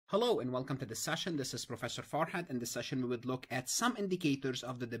Hello and welcome to this session. This is Professor Farhad. In this session, we would look at some indicators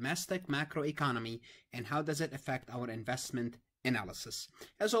of the domestic macroeconomy and how does it affect our investment analysis.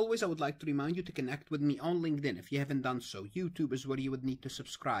 As always, I would like to remind you to connect with me on LinkedIn. If you haven't done so, YouTube is where you would need to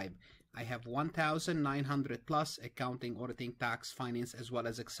subscribe. I have 1,900 plus accounting, auditing, tax, finance, as well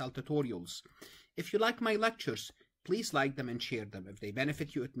as Excel tutorials. If you like my lectures, please like them and share them. If they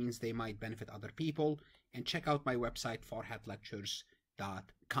benefit you, it means they might benefit other people. And check out my website,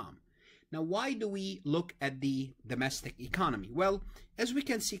 farhadlectures.com. Now, why do we look at the domestic economy? Well, as we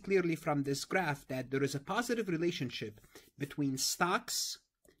can see clearly from this graph that there is a positive relationship between stocks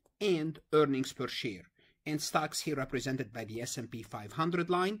and earnings per share. And stocks here represented by the S&P 500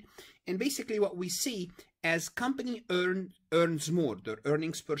 line. And basically what we see as company earns more, their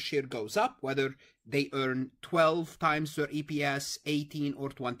earnings per share goes up, whether they earn 12 times their EPS, 18 or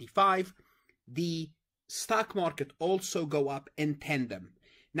 25, the stock market also go up in tandem.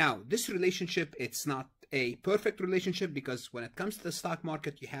 Now, this relationship, it's not a perfect relationship because when it comes to the stock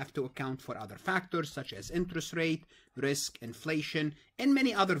market, you have to account for other factors such as interest rate, risk, inflation, and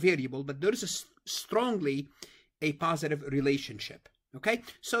many other variables, but there is strongly a positive relationship. Okay,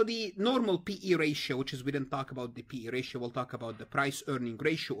 so the normal PE ratio, which is we didn't talk about the PE ratio, we'll talk about the price earning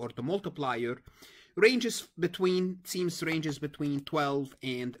ratio or the multiplier, ranges between 12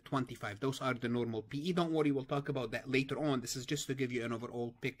 and 25. Those are the normal PE. Don't worry, we'll talk about that later on. This is just to give you an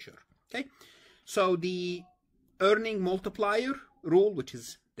overall picture. Okay, so the earning multiplier rule, which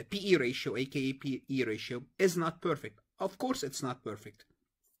is the PE ratio, aka PE ratio, is not perfect. Of course, it's not perfect,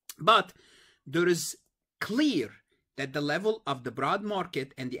 but there is clear that the level of the broad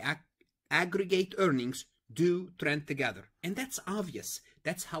market and the aggregate earnings do trend together. And that's obvious.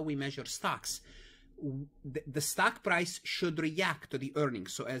 That's how we measure stocks. The stock price should react to the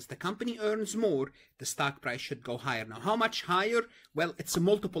earnings. So as the company earns more, the stock price should go higher. Now, how much higher? Well, it's a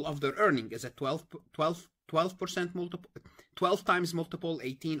multiple of their earning. Is it 12% multiple, 12 times multiple,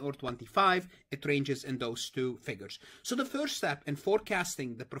 18 or 25? It ranges in those two figures. So the first step in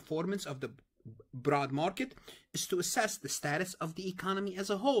forecasting the performance of the broad market is to assess the status of the economy as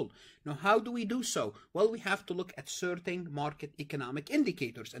a whole. Now, how do we do so? Well, we have to look at certain market economic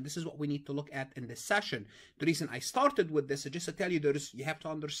indicators, and this is what we need to look at in this session. The reason I started with this is just to tell you you have to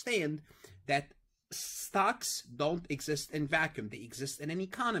understand that stocks don't exist in vacuum. They exist in an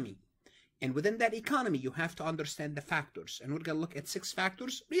economy. And within that economy, you have to understand the factors. And we're going to look at 6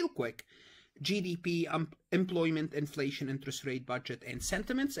 factors real quick. GDP, employment, inflation, interest rate, budget, and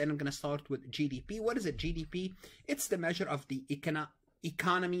sentiments. And I'm going to start with GDP. What is it, GDP? It's the measure of the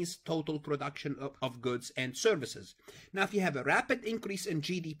economy's total production of goods and services. Now, if you have a rapid increase in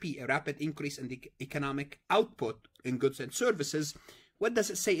GDP, a rapid increase in the economic output in goods and services, what does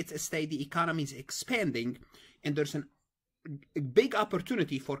it say? It's say the economy is expanding, and there's a big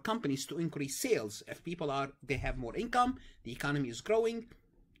opportunity for companies to increase sales. If they have more income, the economy is growing,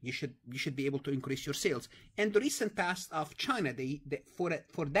 you should be able to increase your sales. And the recent past of China, they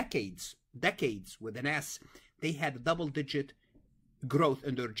for decades with an S, they had double-digit growth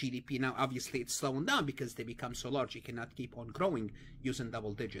in their GDP. Now, obviously, it's slowing down because they become so large. You cannot keep on growing using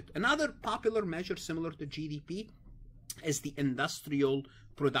double-digit. Another popular measure similar to GDP is the industrial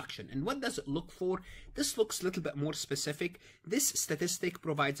production. And what does it look for? This looks a little bit more specific. This statistic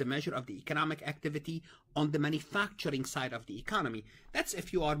provides a measure of the economic activity on the manufacturing side of the economy. That's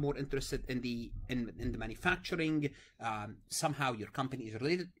if you are more interested in the manufacturing. Somehow your company is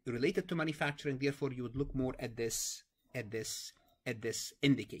related to manufacturing. Therefore, you would look more at this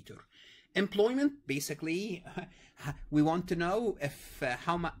indicator. Employment, basically, we want to know if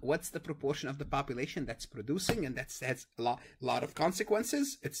what's the proportion of the population that's producing, and that has a lot of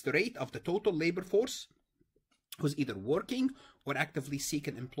consequences. It's the rate of the total labor force who's either working or actively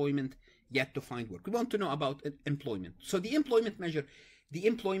seeking employment yet to find work. We want to know about employment. So the employment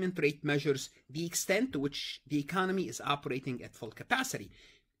rate measures the extent to which the economy is operating at full capacity.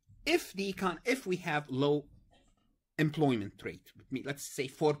 If we have low employment rate, let's say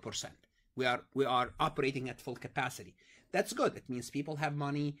 4%. We are operating at full capacity. That's good. It means people have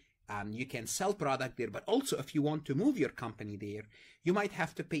money. You can sell product there. But also, if you want to move your company there, you might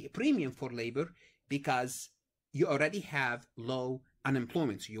have to pay a premium for labor because you already have low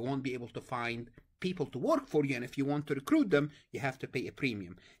unemployment. So you won't be able to find people to work for you. And if you want to recruit them, you have to pay a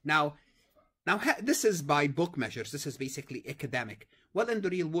premium. Now this is by book measures. This is basically academic. Well, in the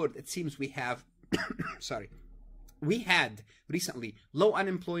real world, it seems we have, we had recently low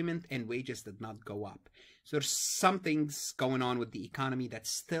unemployment and wages did not go up. So there's some things going on with the economy that's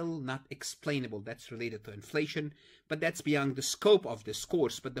still not explainable. That's related to inflation, but that's beyond the scope of this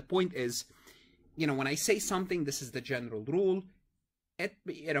course. But the point is, you know, when I say something, this is the general rule.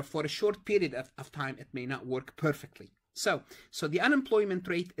 for a short period of time, it may not work perfectly. So the unemployment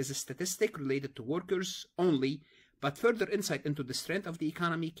rate is a statistic related to workers only, but further insight into the strength of the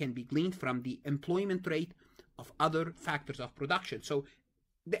economy can be gleaned from the employment rate of other factors of production. So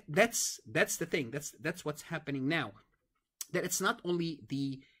that's the thing. That's what's happening now. That it's not only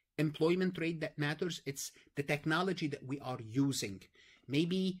the employment rate that matters, it's the technology that we are using.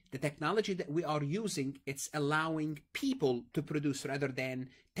 Maybe the technology that we are using, it's allowing people to produce rather than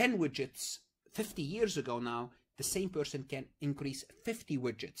 10 widgets 50 years ago now, the same person can increase 50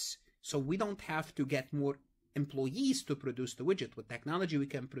 widgets. So we don't have to get more employees to produce the widget. With technology, we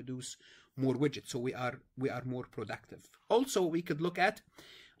can produce more widgets. So we are more productive. Also, we could look at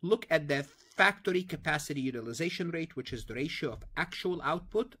the factory capacity utilization rate, which is the ratio of actual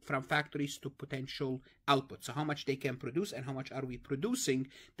output from factories to potential output. So how much they can produce and how much are we producing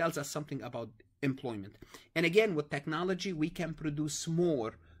tells us something about employment. And again, with technology, we can produce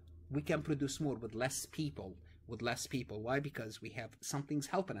more. We can produce more with less people. Why? Because we have something's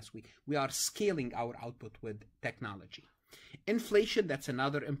helping us. We are scaling our output with technology. Inflation, that's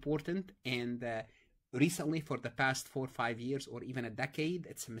another important, and recently for the past 4 or 5 years or even a decade,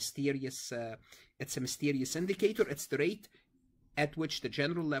 it's a mysterious indicator. It's the rate at which the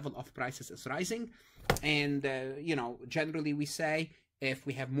general level of prices is rising. And generally we say if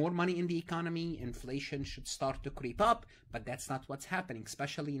we have more money in the economy, inflation should start to creep up, but that's not what's happening,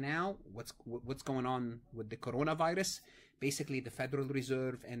 especially now. What's going on with the coronavirus? Basically, the Federal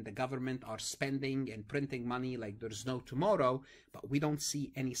Reserve and the government are spending and printing money like there's no tomorrow, but we don't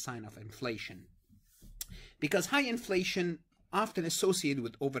see any sign of inflation. Because high inflation often associated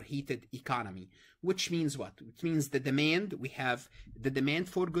with overheated economy, which means what? It means the demand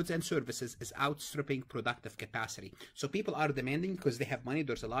for goods and services is outstripping productive capacity. So people are demanding because they have money.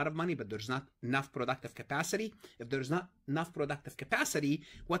 There's a lot of money, but there's not enough productive capacity. If there's not enough productive capacity,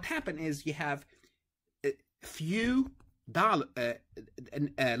 what happens is you have a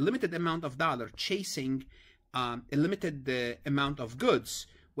limited amount of dollar chasing a limited amount of goods.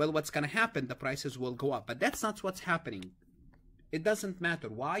 Well, what's going to happen? The prices will go up. But that's not what's happening. It doesn't matter.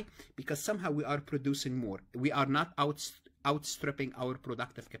 Why? Because somehow we are producing more. We are not outstripping our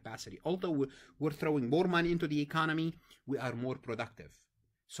productive capacity. Although we're throwing more money into the economy, we are more productive.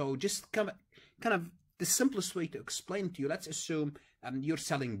 So just kind of the simplest way to explain to you, let's assume you're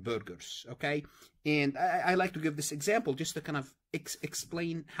selling burgers, okay? And I like to give this example just to kind of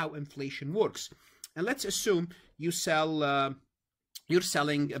explain how inflation works. And let's assume you sell... you're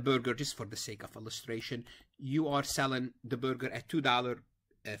selling a burger, just for the sake of illustration. You are selling the burger at $2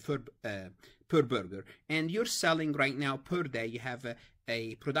 per burger. And you're selling right now per day, you have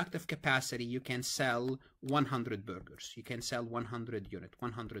a productive capacity, you can sell 100 burgers. You can sell 100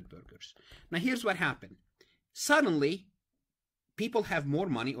 burgers. Now here's what happened. Suddenly, people have more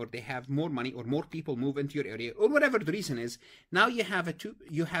money, or they have more money, or more people move into your area, or whatever the reason is. Now you have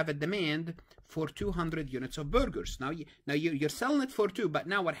a demand for 200 units of burgers. Now you're selling it for 2, but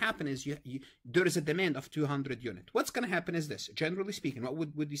now what happened is there is a demand of 200 units. What's going to happen is this. Generally speaking, what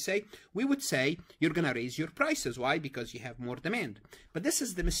would we say? We would say you're going to raise your prices. Why? Because you have more demand. But this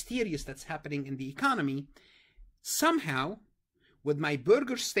is the mysterious that's happening in the economy. Somehow, with my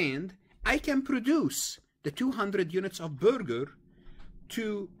burger stand, I can produce the 200 units of burger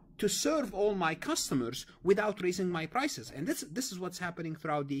to serve all my customers without raising my prices. And this is what's happening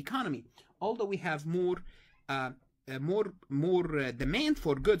throughout the economy. Although we have more demand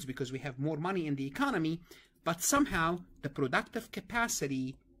for goods because we have more money in the economy, but somehow the productive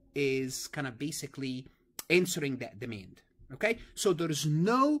capacity is kind of basically answering that demand. Okay, so there is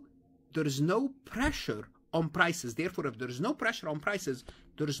no pressure on prices. Therefore, if there is no pressure on prices,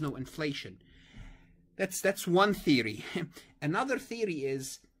 there is no inflation. That's one theory. Another theory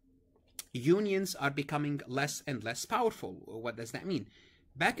is unions are becoming less and less powerful. What does that mean?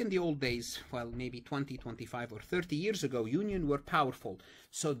 Back in the old days, well, maybe 20, 25, or 30 years ago, unions were powerful.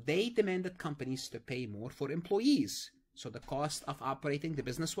 So they demanded companies to pay more for employees. So the cost of operating the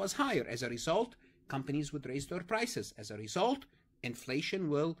business was higher. As a result, companies would raise their prices. As a result, inflation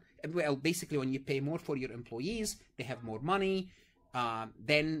will, well, basically when you pay more for your employees, they have more money,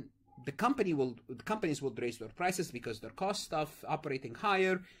 then the companies will raise their prices because their cost of operating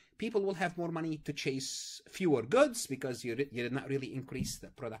higher. People will have more money to chase fewer goods because you did not really increase the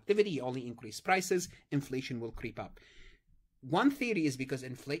productivity, you only increase prices. Inflation will creep up. One theory is because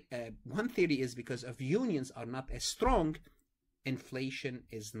of unions are not as strong, inflation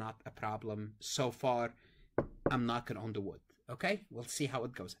is not a problem so far. I'm knocking on the wood. Okay, we'll see how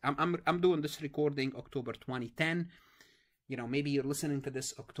it goes. I'm doing this recording October 2010. maybe you're listening to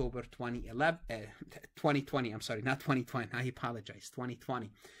this October 2020, I'm sorry, not 2020, I apologize, 2020.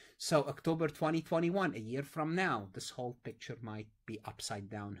 So October 2021, a year from now, this whole picture might be upside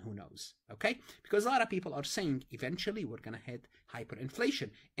down, who knows, okay? Because a lot of people are saying eventually we're going to hit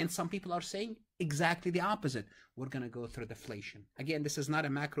hyperinflation. And some people are saying exactly the opposite. We're going to go through deflation. Again, this is not a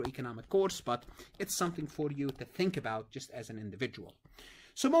macroeconomic course, but it's something for you to think about just as an individual.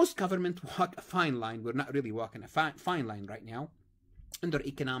 So most government walk a fine line. We're not really walking a fine line right now under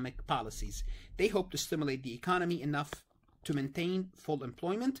economic policies. They hope to stimulate the economy enough to maintain full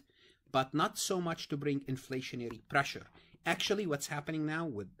employment, but not so much to bring inflationary pressure. Actually, what's happening now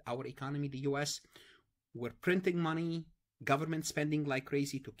with our economy, the US, we're printing money, government spending like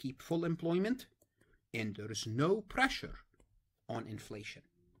crazy to keep full employment, and there is no pressure on inflation.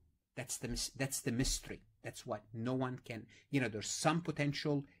 That's the mystery. That's what no one can, there's some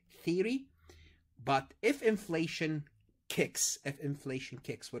potential theory, but if inflation kicks,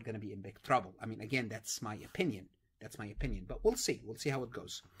 we're going to be in big trouble. I mean, again, that's my opinion. But we'll see. We'll see how it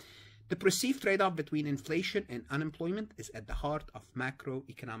goes. The perceived trade-off between inflation and unemployment is at the heart of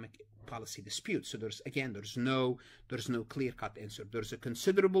macroeconomic policy disputes. So there's no clear-cut answer. There's a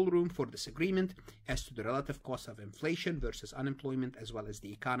considerable room for disagreement as to the relative cost of inflation versus unemployment, as well as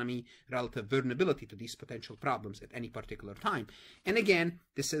the economy relative vulnerability to these potential problems at any particular time. And again,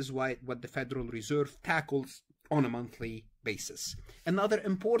 this is what the Federal Reserve tackles on a monthly basis. Another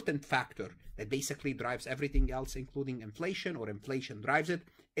important factor that basically drives everything else, including inflation, or inflation drives it,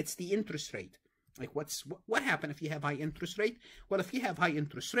 it's the interest rate. Like what happens if you have high interest rate? Well, if you have high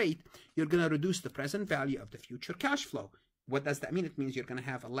interest rate, you're going to reduce the present value of the future cash flow. What does that mean? It means you're going to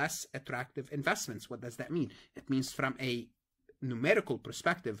have less attractive investments. What does that mean? It means from a numerical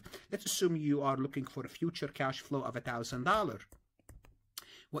perspective, let's assume you are looking for a future cash flow of $1,000.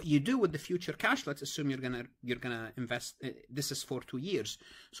 What you do with the future cash, let's assume you're gonna invest. This is for 2 years.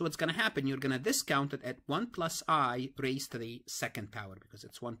 So what's gonna happen? You're gonna discount it at 1 plus I raised to the second power, because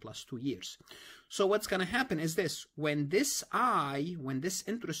it's 1 plus 2 years. So what's gonna happen is this: when this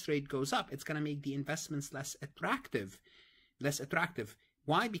interest rate goes up, it's gonna make the investments less attractive.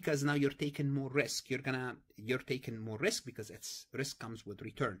 Why? Because now you're taking more risk. You're taking more risk because risk comes with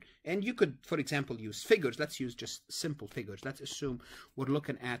return. And you could, for example, use figures. Let's use just simple figures. Let's assume we're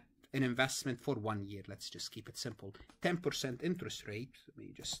looking at an investment for 1 year. Let's just keep it simple. 10% interest rate. Let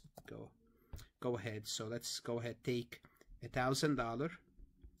me just go ahead. So let's go ahead, take $1,000.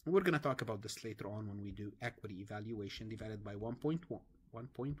 We're going to talk about this later on when we do equity evaluation divided by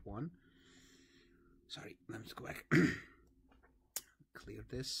 1.1. Sorry, let's go back. Clear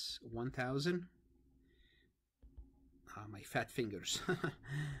this. 1,000. My fat fingers.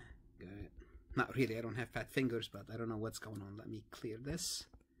 Not really, I don't have fat fingers, but I don't know what's going on. Let me clear this.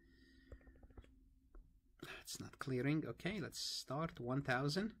 It's not clearing. Okay, let's start.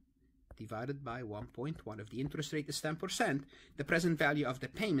 1,000 divided by 1.1. If the interest rate is 10%, the present value of the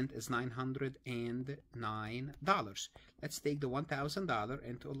payment is $909. Let's take the $1,000,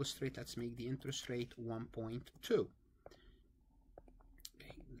 and to illustrate, let's make the interest rate 1.2.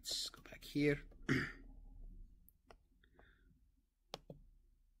 Let's go back here.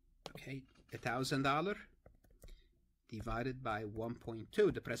 Okay, $1,000 divided by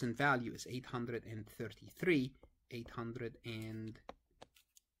 1.2. The present value is $833.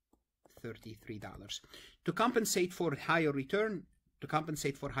 To compensate for higher return,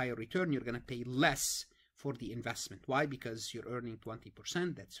 you're going to pay less for the investment. Why? Because you're earning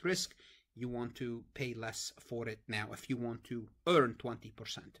 20%. That's risk. You want to pay less for it now if you want to earn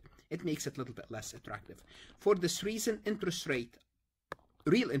 20%. It makes it a little bit less attractive. For this reason,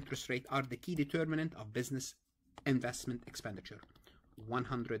 real interest rate are the key determinant of business investment expenditure.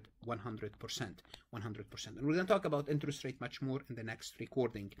 100%. And we're going to talk about interest rate much more in the next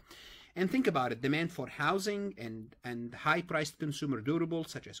recording. And think about it, demand for housing and high-priced consumer durables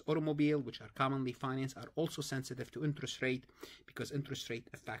such as automobile, which are commonly financed, are also sensitive to interest rate because interest rate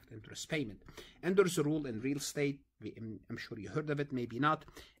affect interest payment. And there's a rule in real estate, I'm sure you heard of it, maybe not.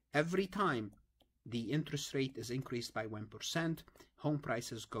 Every time the interest rate is increased by 1%, home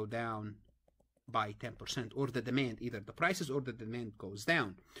prices go down by 10%, or the demand, either the prices or the demand goes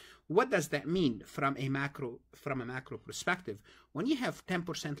down. What does that mean from a macro perspective? When you have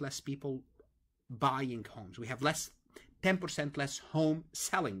 10% less people buying homes, we have 10% less home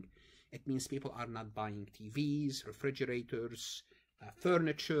selling. It means people are not buying TVs, refrigerators,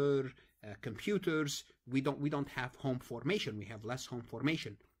 furniture, computers. We don't have home formation. We have less home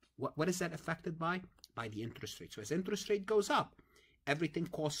formation. What is that affected by? By the interest rate. So as interest rate goes up, everything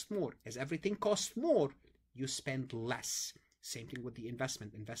costs more. As everything costs more, you spend less. Same thing with the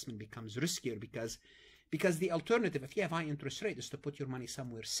investment. Investment becomes riskier because Because the alternative, if you have high interest rate, is to put your money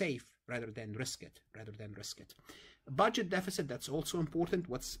somewhere safe rather than risk it. Budget deficit, that's also important.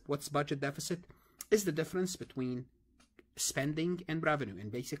 What's budget deficit? Is the difference between spending and revenue.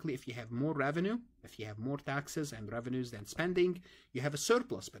 And basically, if you have more revenue, if you have more taxes and revenues than spending, you have a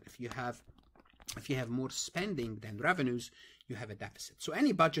surplus. But if you have more spending than revenues, you have a deficit. So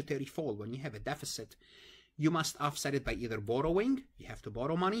any budgetary fall, when you have a deficit, you must offset it by either borrowing, you have to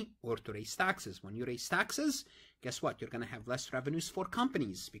borrow money, or to raise taxes. When you raise taxes, guess what? You're going to have less revenues for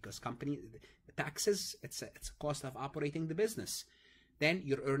companies, because taxes, it's a cost of operating the business. Then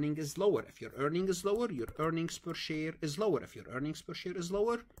your earning is lower. If your earning is lower, your earnings per share is lower. If your earnings per share is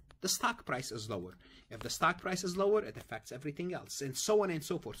lower, the stock price is lower. If the stock price is lower, it affects everything else, and so on and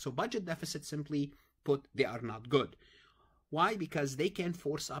so forth. So budget deficits, simply put, they are not good. Why? Because they can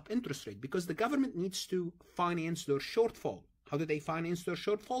force up interest rate, because the government needs to finance their shortfall. How do they finance their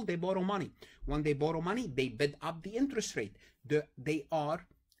shortfall? They borrow money. When they borrow money, they bid up the interest rate. They are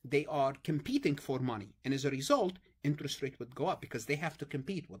competing for money, and as a result, interest rate would go up, because they have to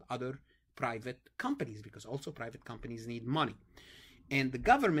compete with other private companies, because also private companies need money. And the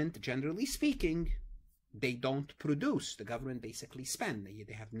government, generally speaking, they don't produce. The government basically spend.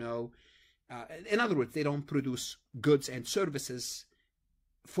 They have no, in other words, they don't produce goods and services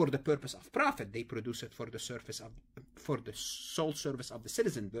for the purpose of profit. They produce it for the sole service of the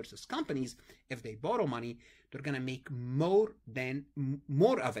citizen. Versus companies, if they borrow money, they're going to make more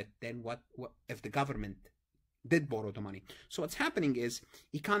of it than what if the government did borrow the money. So what's happening is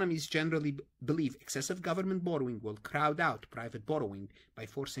economies generally believe excessive government borrowing will crowd out private borrowing by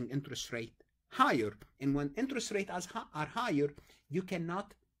forcing interest rate higher. And when interest rates are higher,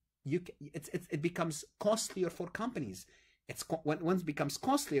 it becomes costlier for companies. When it becomes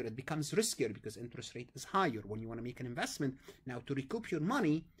costlier, it becomes riskier, because interest rate is higher. When you want to make an investment, now to recoup your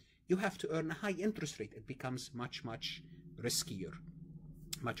money, you have to earn a high interest rate. It becomes much riskier.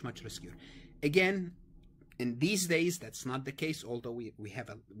 Much riskier. Again, in these days, that's not the case. Although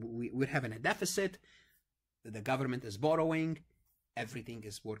we're having a deficit, the government is borrowing, everything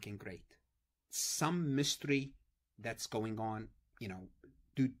is working great. Some mystery that's going on,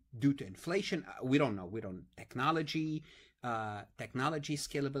 due to inflation, we don't know. Technology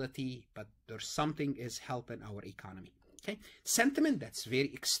scalability, but there's something is helping our economy. Okay, sentiment, that's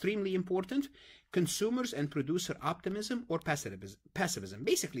extremely important. Consumers and producer optimism or pessimism.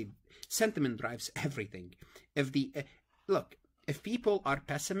 Basically, sentiment drives everything. If people are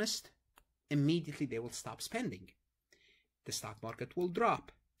pessimist, immediately they will stop spending. The stock market will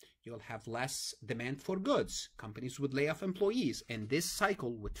drop. You'll have less demand for goods. Companies would lay off employees, and this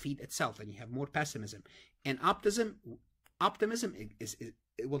cycle would feed itself, and you have more pessimism. And optimism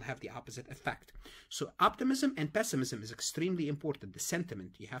it will have the opposite effect. So optimism and pessimism is extremely important. The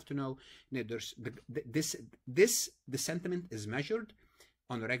sentiment, you have to know, there's the sentiment is measured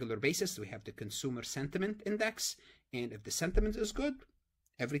on a regular basis. We have the consumer sentiment index, and if the sentiment is good,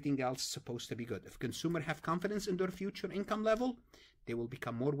 everything else is supposed to be good. If consumers have confidence in their future income level, they will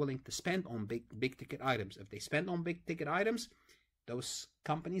become more willing to spend on big ticket items. If they spend on big ticket items, those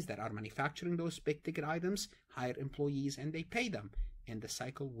companies that are manufacturing those big ticket items hire employees and they pay them, and the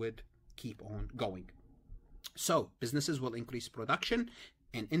cycle would keep on going. So businesses will increase production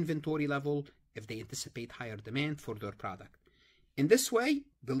and inventory level if they anticipate higher demand for their product. In this way,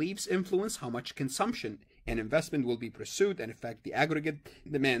 beliefs influence how much consumption and investment will be pursued and affect the aggregate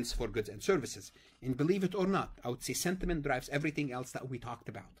demands for goods and services. And believe it or not, I would say sentiment drives everything else that we talked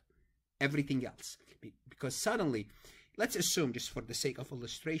about. Everything else. Because suddenly, let's assume, just for the sake of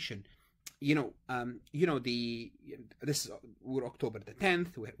illustration, we're October the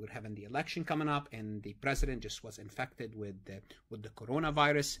 10th, we're having the election coming up, and the president just was infected with the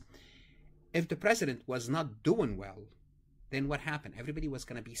coronavirus. If the president was not doing well, then what happened? Everybody was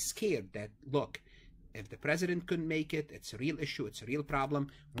going to be scared that, look, if the president couldn't make it, it's a real issue, it's a real problem.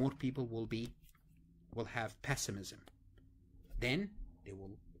 More people will have pessimism. Then they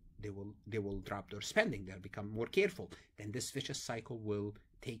will drop their spending. They'll become more careful. Then this vicious cycle will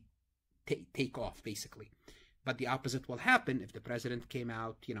take off, basically. But the opposite will happen if the president came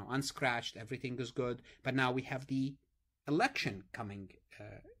out, unscratched, everything is good. But now we have the election coming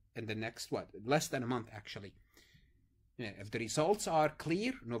in the next, less than a month, actually. If the results are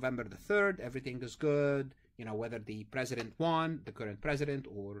clear, November the 3rd, everything is good, whether the president won, the current president,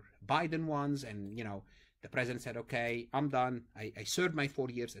 or Biden won, and, the president said, okay, I'm done, I served my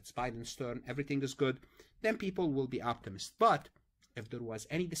 4 years, it's Biden's turn, everything is good, then people will be optimistic. But if there was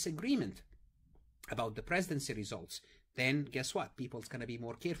any disagreement about the presidency results, then guess what? People's going to be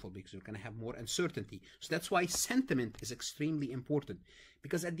more careful because you're going to have more uncertainty. So that's why sentiment is extremely important,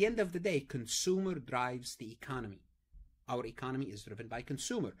 because at the end of the day, consumer drives the economy. Our economy is driven by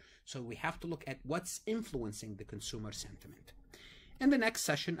consumer. So we have to look at what's influencing the consumer sentiment. In the next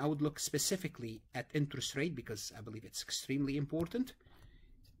session, I would look specifically at interest rate because I believe it's extremely important.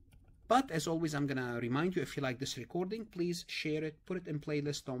 But as always, I'm going to remind you, if you like this recording, please share it, put it in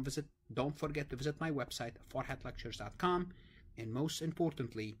playlist. Don't forget to visit my website, farhadlectures.com. And most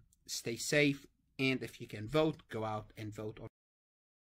importantly, stay safe. And if you can vote, go out and vote.